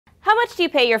How much do you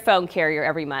pay your phone carrier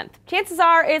every month? Chances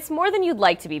are it's more than you'd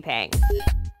like to be paying.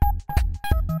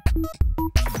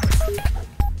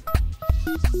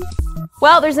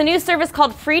 Well, there's a new service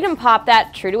called FreedomPop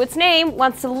that, true to its name,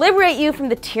 wants to liberate you from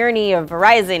the tyranny of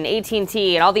Verizon,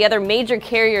 AT&T, and all the other major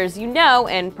carriers you know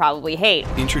and probably hate.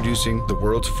 Introducing the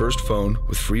world's first phone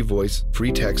with free voice,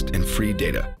 free text, and free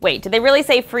data. Wait, did they really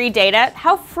say free data?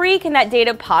 How free can that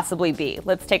data possibly be?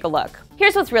 Let's take a look.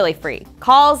 Here's what's really free: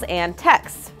 calls and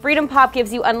texts. FreedomPop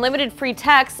gives you unlimited free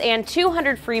text and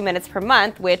 200 free minutes per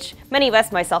month, which many of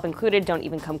us, myself included, don't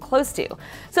even come close to.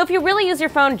 So if you really use your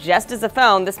phone just as a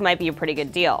phone, this might be a pretty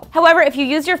good deal. However, if you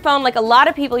use your phone like a lot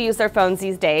of people use their phones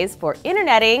these days for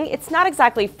interneting, it's not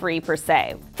exactly free per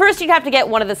se. First, you'd have to get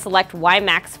one of the select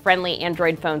WiMAX-friendly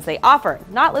Android phones they offer,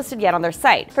 not listed yet on their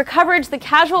site. For coverage, the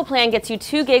casual plan gets you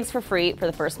 2 gigs for free for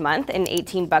the first month and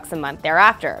 $18 a month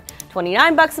thereafter.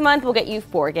 $29 a month will get you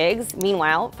 4 gigs.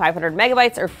 Meanwhile, 500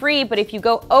 megabytes are free, but if you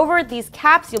go over these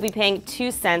caps, you'll be paying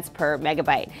 2 cents per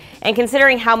megabyte. And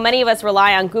considering how many of us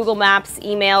rely on Google Maps,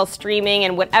 email, streaming,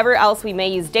 and whatever else we may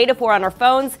use data for on our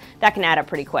phones, that can add up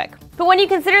pretty quick. But when you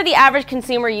consider the average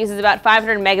consumer uses about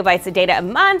 500 megabytes of data a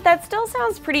month, that still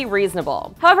sounds pretty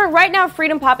reasonable. However, right now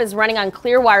FreedomPop is running on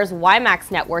Clearwire's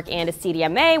WiMAX network and a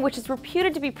CDMA, which is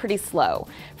reputed to be pretty slow.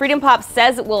 FreedomPop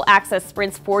says it will access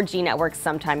Sprint's 4G network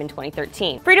sometime in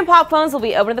 2013. FreedomPop phones will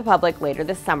be open to the public later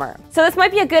this summer. So this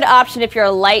might be a good option if you're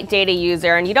a light data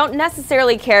user and you don't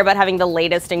necessarily care about having the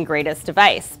latest and greatest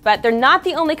device. But they're not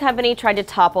the only company trying to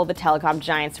topple the telecom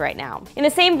giants right now. In the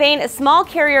same vein, a small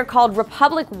carrier called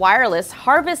Republic Wireless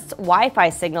harvests Wi-Fi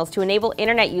signals to enable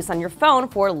internet use on your phone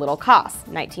for little cost,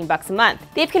 $19 a month.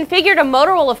 They've configured a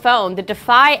Motorola phone, the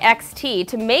Defy XT,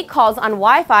 to make calls on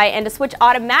Wi-Fi and to switch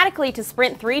automatically to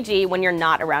Sprint 3G when you're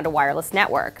not around a wireless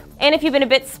network. And if you've been a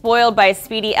bit spoiled by a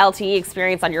speedy LTE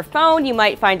experience on your phone, you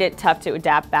might find it tough to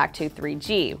adapt back to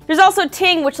 3G. There's also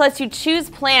Ting, which lets you choose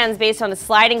plans based on a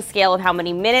sliding scale of how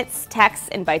many minutes, texts,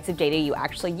 and bytes of data you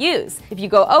actually use. If you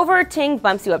go over, Ting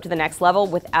bumps you up to the next level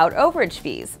without overage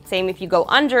fees. Same if you go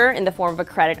under, in the form of a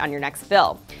credit on your next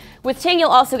bill. With Ting, you'll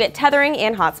also get tethering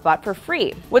and hotspot for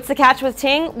free. What's the catch with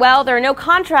Ting? Well, there are no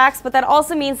contracts, but that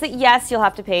also means that yes, you'll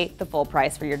have to pay the full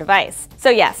price for your device. So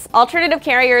yes, alternative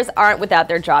carriers aren't without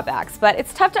their drawbacks, but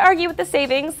it's tough to argue with the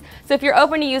savings. So if you're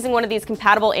open to using one of these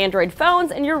compatible Android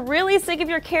phones and you're really sick of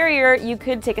your carrier, you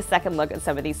could take a second look at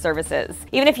some of these services.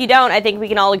 Even if you don't, I think we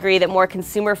can all agree that more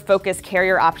consumer-focused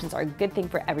carrier options are a good thing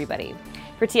for everybody.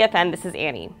 For TFN, this is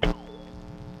Annie.